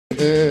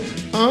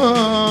all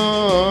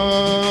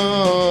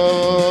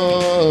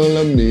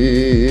of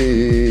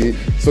me.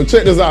 So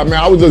check this out, man.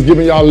 I was just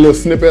giving y'all a little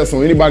snippet.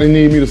 So anybody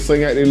need me to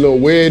sing at their little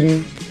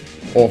wedding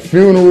or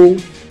funeral?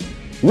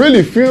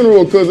 Really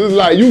funeral, because it's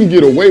like you can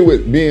get away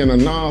with being a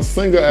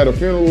non-singer at a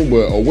funeral,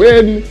 but a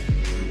wedding,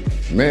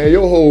 man,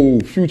 your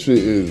whole future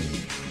is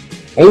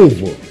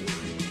over.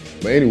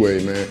 But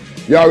anyway, man,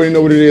 y'all already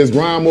know what it is.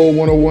 Grind Mode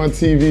 101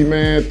 TV,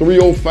 man.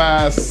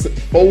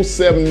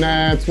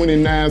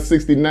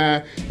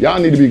 305-479-2969. Y'all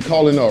need to be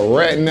calling up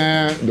right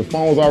now. The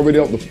phone's already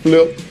up the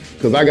flip,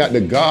 because I got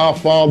the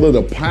godfather,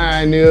 the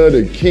pioneer,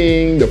 the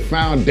king, the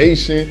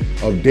foundation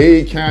of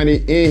Dade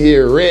County in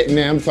here right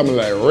now. I'm talking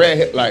like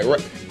right.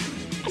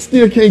 I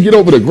still can't get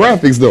over the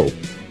graphics though.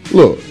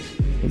 Look,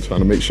 I'm trying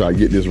to make sure I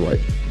get this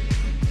right.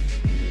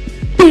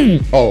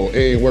 Oh, it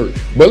ain't work.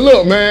 But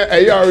look, man,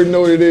 hey, y'all already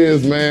know what it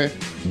is, man.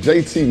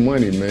 JT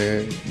Money,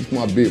 man. This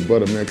my big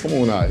brother, man. Come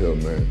on out here,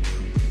 man.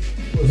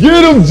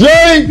 Get him,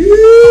 Jay!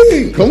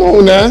 Yee! Come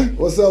on now.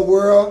 What's up,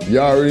 world?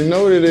 Y'all already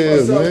know what it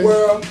is, man. What's up,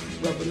 world?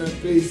 Repping that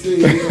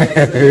PC.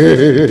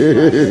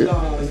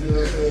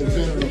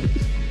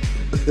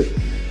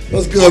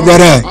 What's good,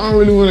 brother? I don't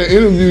really want to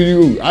interview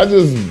you. I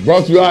just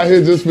brought you out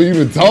here just for you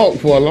to talk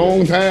for a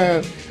long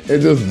time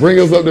and just bring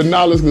us up to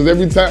knowledge, because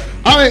every time,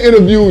 I done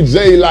interviewed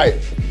Jay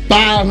like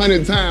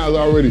 500 times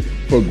already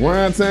for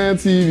Grind Time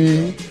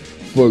TV,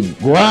 for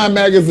Grind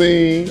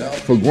Magazine,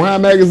 for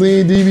Grind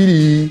Magazine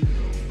DVD.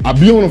 I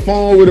be on the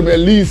phone with him at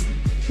least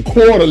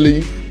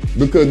quarterly,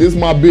 because this is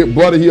my big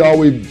brother. He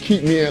always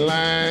keep me in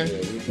line.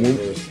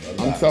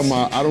 I'm talking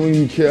about, I don't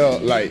even care,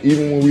 like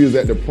even when we was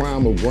at the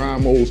prime of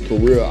Grind Mode's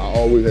career, I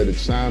always had to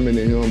chime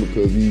into him,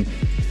 because he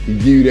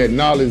give you that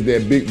knowledge,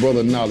 that big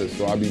brother knowledge,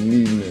 so I be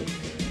needing it.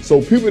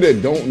 So people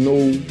that don't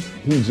know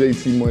who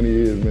JT Money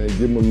is, man, give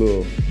them a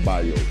little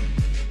bio.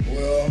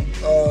 Well,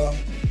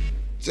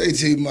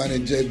 JT Money,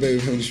 J Baby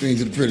from the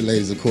streams to the pretty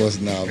ladies, of course,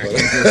 now. But,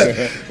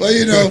 but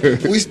you know,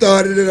 we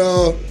started it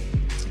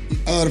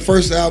the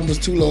first album was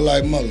Too Low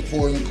Like Mother,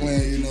 Poor and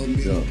Clean, you know,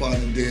 me and my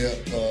partner did.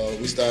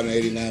 We started in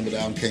 '89, but the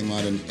album came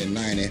out in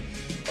 '90.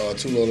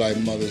 Too Low Like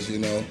Mothers, you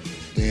know,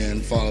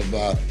 then followed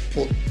by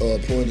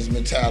Pointless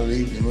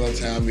Mentality, and Real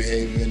Time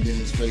Behavior, and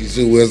then Straight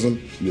Zooism,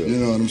 you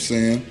know what I'm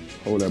saying?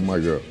 Hold that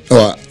mic up.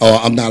 Oh,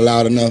 I'm not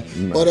loud enough.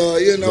 No.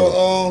 But, you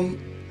know,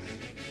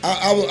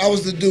 I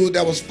was the dude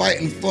that was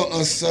fighting for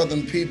us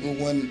Southern people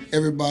when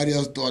everybody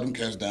else thought them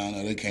cats down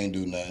there, they can't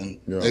do nothing.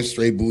 Yeah. They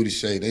straight booty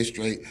shake, they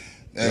straight,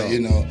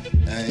 you know.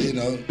 And, you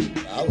know,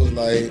 I was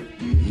like,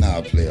 nah,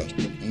 player.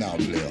 Yeah.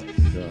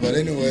 But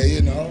anyway,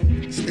 you know,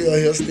 still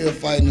here, still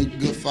fighting a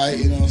good fight,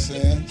 you know what I'm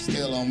saying?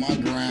 Still on my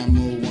Grind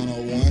Mode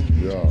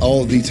 101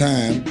 all the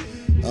time.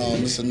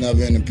 It's a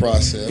never-ending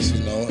process, you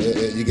know.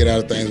 You get out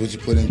of things what you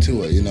put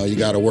into it, you know. You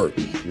got to work.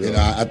 You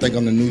know, I think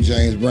I'm the new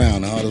James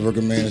Brown, the hardest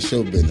working man in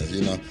show business,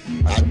 you know.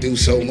 I do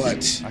so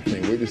much. I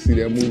can't wait to see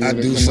that movie. I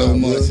do so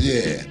much,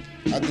 yeah.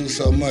 I do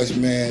so much,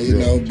 man, you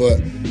know,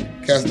 but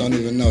cats don't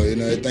even know, you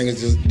know. They think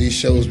it's just these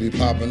shows be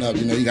popping up,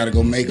 you know. You got to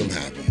go make them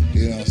happen,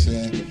 you know what I'm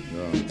saying?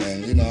 Yeah.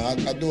 And, you know,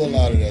 I do a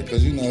lot of that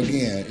because, you know,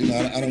 again, you know,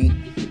 I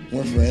don't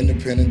went from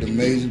independent to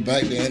major,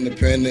 back to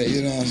independent,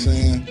 you know what I'm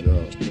saying?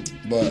 Yeah.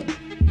 But,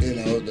 you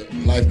know,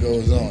 life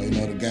goes on, you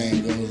know, the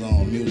game goes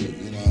on, music,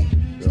 you know.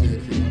 Still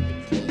keep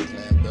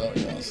playing belt,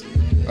 y'all see.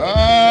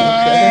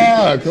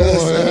 Ah, okay. Come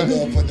on, man. I'm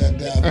going to put that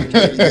down for you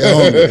to get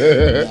home.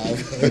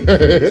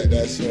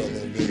 That short a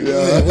little bit.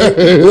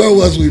 Yeah. Where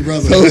was we,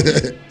 brother?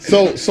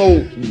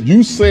 So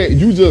you said,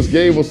 you just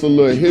gave us a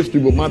little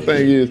history, but my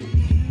thing is,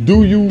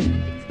 do you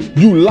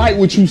like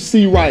what you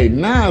see right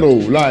now, though?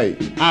 Like,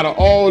 out of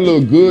all the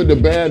good, the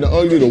bad, the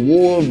ugly, the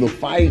wars, the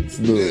fights,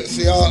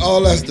 See,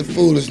 all that's the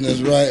foolishness,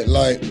 right?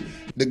 Like,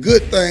 the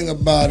good thing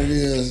about it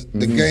is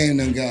the game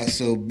done got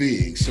so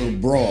big, so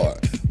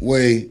broad,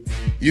 where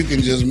you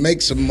can just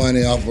make some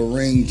money off of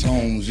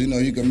ringtones. You know,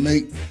 you can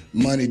make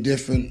money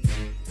different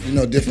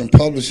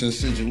publishing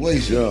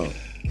situations. Yeah.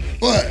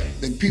 But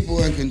the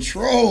people in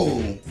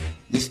control,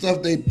 the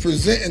stuff they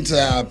presenting to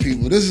our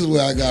people, this is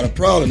where I got a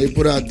problem. They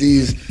put out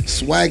these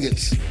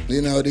swaggets,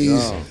 you know,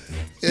 these,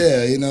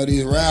 you know,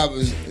 these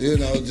rappers, you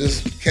know,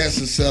 just cats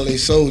and sell their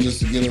soldiers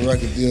to get a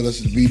record deal.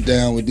 Let's just be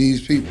down with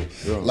these people.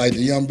 Yeah. Like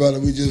the young brother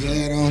we just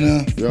had on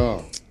there.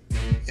 Yeah.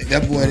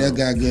 That boy, that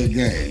got good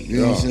game.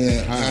 You know what I'm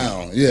saying?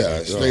 Hound.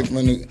 Yeah, straight from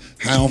the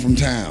hound from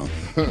town.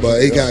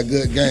 But he got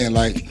good game.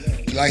 Like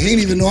he didn't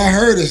even know I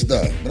heard his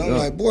stuff. But I'm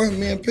like, boy,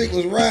 me and Pick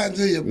was riding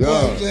to you. Boy,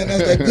 I'm saying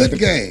that's that good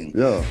game.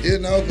 You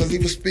know, because he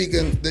was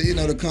speaking,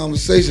 the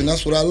conversation.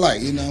 That's what I like,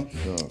 you know.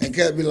 And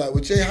Cat be like,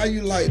 well, Jay, how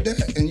you like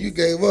that? And you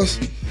gave us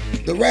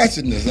the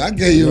ratchetness. I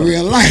gave you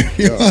real life.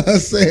 You know what I'm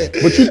saying?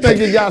 But you think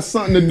it got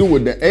something to do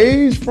with the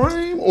age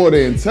frame or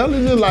the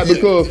intelligence? Like,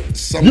 because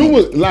you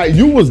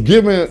was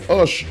giving us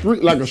a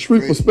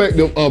street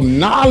perspective of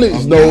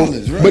knowledge, though.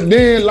 Right. But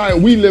then,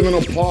 like, we live in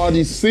a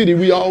party city.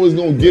 We always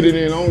gonna get it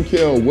in. I don't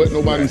care what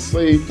nobody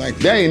say.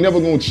 That ain't never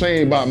gonna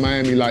change about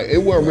Miami. Like, it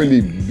wasn't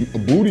really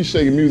booty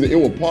shaking music. It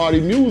was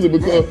party music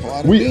because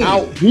we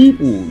out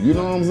people. You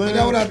know what I'm saying? And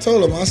that's what I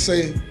told him. I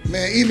say,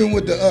 Man, even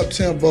with the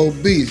up-tempo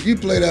beats, you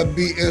play that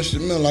beat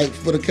instrumental, like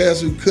for the cats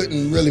who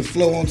couldn't really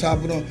flow on top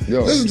of them,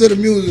 listen to the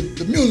music.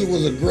 The music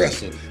was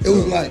aggressive. It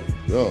was like,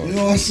 you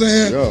know what I'm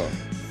saying?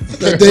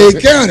 That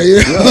Dade County,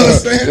 you know what I'm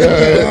saying?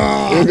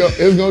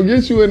 It's gonna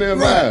get you in that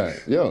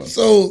vibe. Yeah.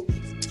 So,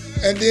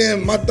 and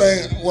then my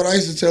thing, what I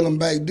used to tell them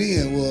back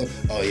then was,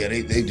 oh yeah,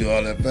 they do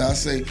all that. But I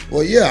say,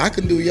 well, yeah, I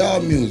can do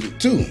y'all music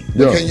too.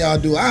 But can y'all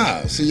do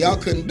ours? See, y'all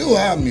couldn't do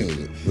our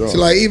music. So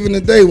like even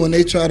today when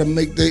they try to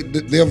make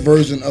their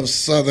version of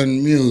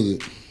Southern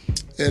music,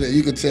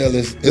 you can tell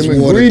it's watered down.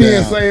 The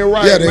ingredients ain't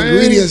right, yeah, the man.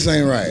 Ingredients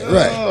ain't right.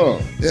 Right.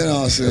 You know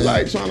what I'm saying? It's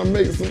like trying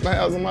to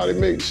have somebody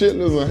make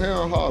chitlins or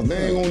ham hocks.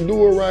 They ain't gonna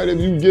do it right if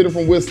you get it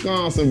from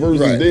Wisconsin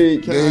versus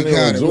Dade County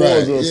or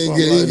Georgia or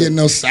something. You ain't getting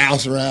no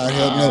South around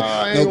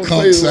here, no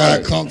conk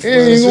side, conk. It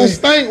ain't gonna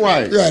stink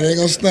right. Right, it ain't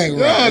gonna stink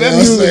right. Yeah, that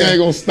music ain't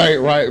gonna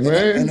stink right,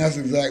 man. And that's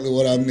exactly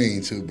what I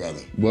mean too,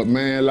 brother. But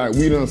man, like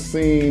we done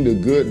seen the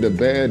good, the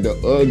bad, the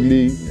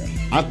ugly. Yeah.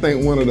 I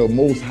think one of the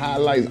most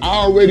highlights, I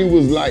already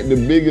was like the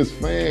biggest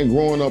fan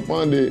growing up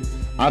under it.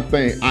 I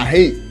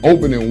hate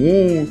opening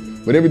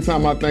wounds, but every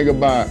time I think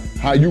about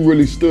how you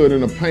really stood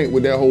in the paint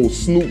with that whole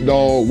Snoop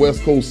Dogg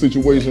West Coast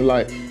situation,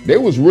 like they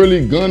was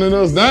really gunning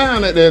us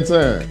down at that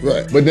time.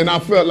 Right. But then I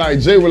felt like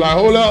Jay was like,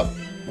 hold up,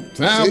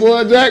 time for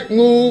a Jack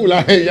move.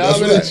 Like y'all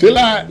better chill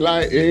out.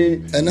 Like,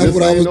 and that's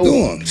what I was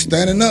doing,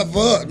 standing up for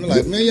us.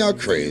 Like, man, y'all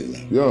crazy.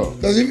 Yeah.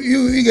 Cause if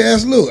you can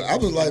ask Luke, I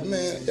was like,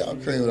 man, y'all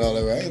crazy with all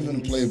that. I ain't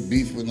gonna play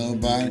beef with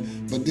nobody.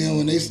 But then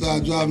when they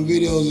start dropping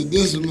videos of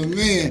this with my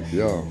man,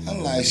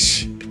 I'm like,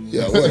 shh.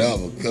 Yeah,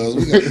 whatever, cuz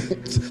we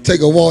gonna take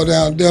a walk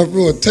down Death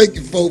Row and take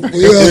your folk,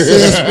 you know what I'm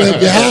saying,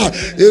 split your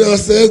house, you know what I'm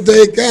saying, it's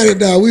Dade County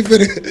now,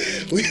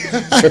 For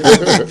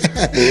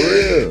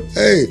real.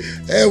 Hey,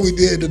 and we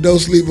did the Don't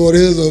Sleep on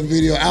His own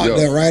video out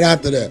there right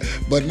after that,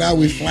 but now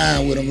we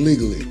flying with them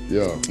legally.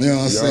 Yeah. You know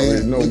what I'm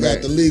saying? We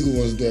got the legal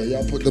ones there,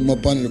 y'all put them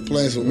up under the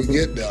plane so we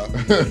get there.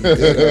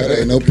 There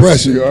ain't no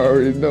pressure. You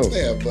already know.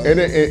 Yeah, but and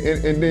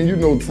then you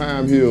know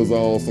time heals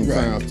all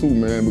sometimes too,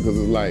 man, because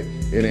it's like,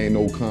 it ain't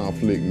no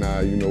conflict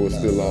now, you know, it's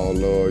still all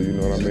love, you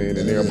know what I mean?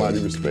 And everybody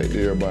respect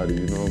everybody,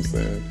 you know what I'm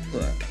saying?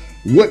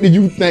 Right. What do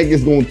you think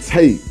it's gonna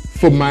take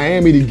for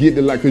Miami to get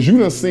to, like, cause you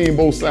done seen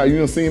both sides, you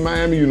done seen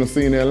Miami, you done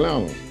seen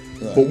Atlanta.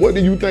 Right. But what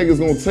do you think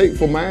it's gonna take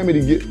for Miami to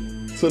get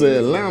to the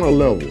Atlanta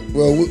level?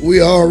 Well, we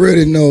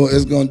already know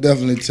it's gonna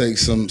definitely take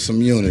some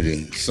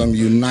unity, some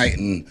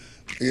uniting,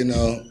 you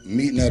know,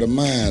 meeting of the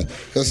minds.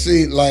 Cause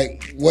see,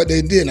 like what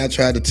they did, and I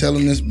tried to tell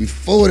them this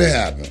before it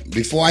happened,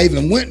 before I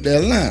even went to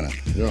Atlanta.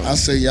 I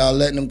say, y'all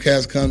letting them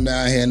cats come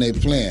down here and they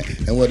playing.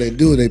 And what they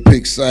do, they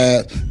pick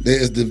sides,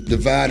 it's the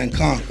divide and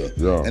conquer.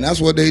 And that's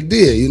what they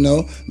did, you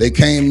know. They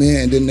came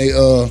in and then they,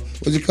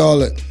 what you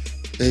call it?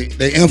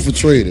 They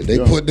infiltrated. They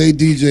put their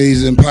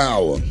DJs in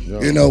power.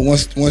 You know,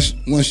 once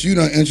you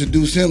done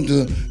introduce him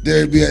to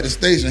Derek B at the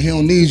station, he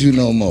don't need you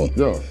no more.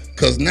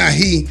 Cause now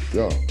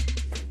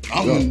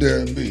I'm gonna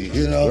Derek B,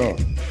 you know.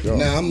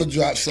 Now I'm gonna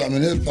drop something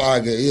in his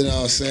pocket, you know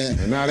what I'm saying?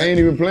 And now they ain't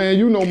even playing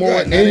you no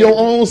more in your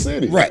own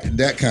city. Right,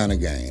 that kind of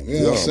game.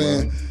 You know what I'm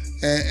saying?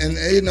 And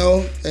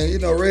you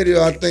know,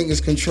 radio I think is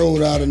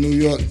controlled out of New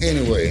York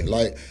anyway.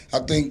 Like I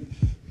think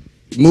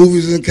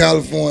movies in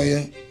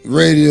California,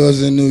 radio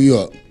is in New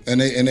York.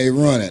 And they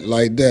run it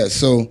like that.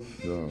 So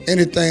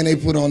anything they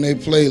put on their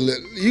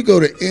playlist, you go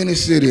to any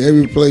city,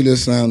 every playlist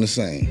sound the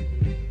same.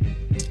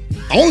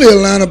 Only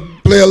Atlanta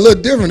play a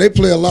little different. They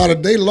play a lot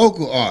of their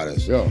local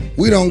artists.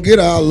 We don't get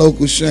our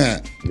local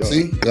shine.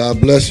 See,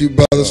 God bless you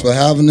brothers for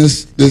having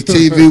this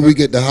TV. We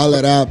get to holler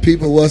at our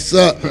people. What's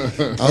up?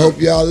 I hope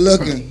y'all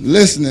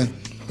listening.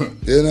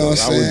 You know what I'm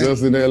saying? I was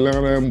just in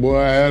Atlanta and boy,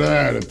 I had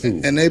an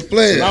attitude. And they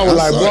played. And I was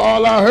like, bro,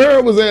 all I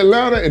heard was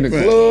Atlanta in the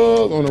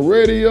clubs, on the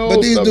radio.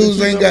 But these dudes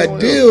ain't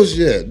got deals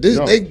yet.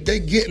 They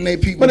getting their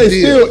people deals. But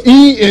they still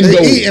eating though.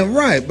 They eating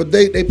right, but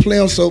they play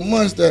them so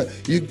much that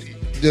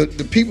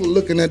the people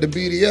looking at the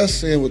BDS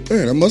saying, well,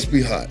 man, that must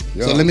be hot.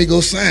 So let me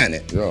go sign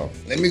it.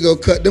 Let me go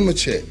cut them a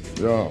check.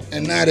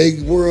 And now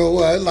they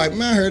worldwide. Like,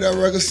 man, I heard that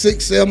record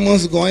 6-7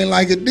 months ago. I ain't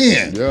like it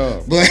then.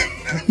 But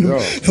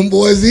them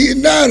boys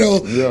eating now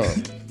though.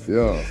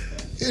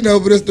 You know,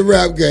 but it's the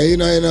rap game. You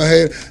know,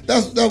 hey,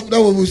 that's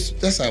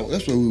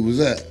where we was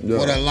at.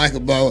 What I like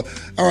about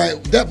all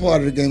right, that part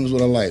of the game is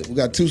what I like. We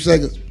got 2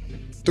 seconds,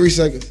 3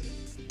 seconds.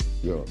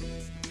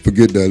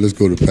 Forget that. Let's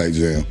go to Pac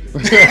Jam.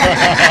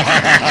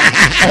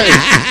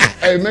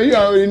 hey, man, you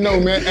already know,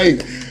 man. Hey,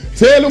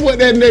 tell them what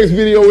that next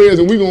video is,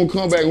 and we gonna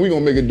come back and we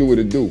gonna make it do what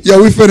it do. Yeah,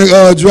 we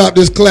finna drop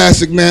this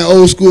classic, man.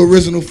 Old school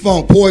original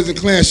funk. Poison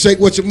Clan, shake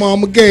what your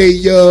mama gave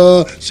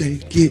ya.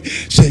 Shake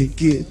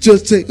it,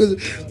 just take it.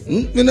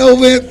 You know,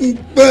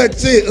 but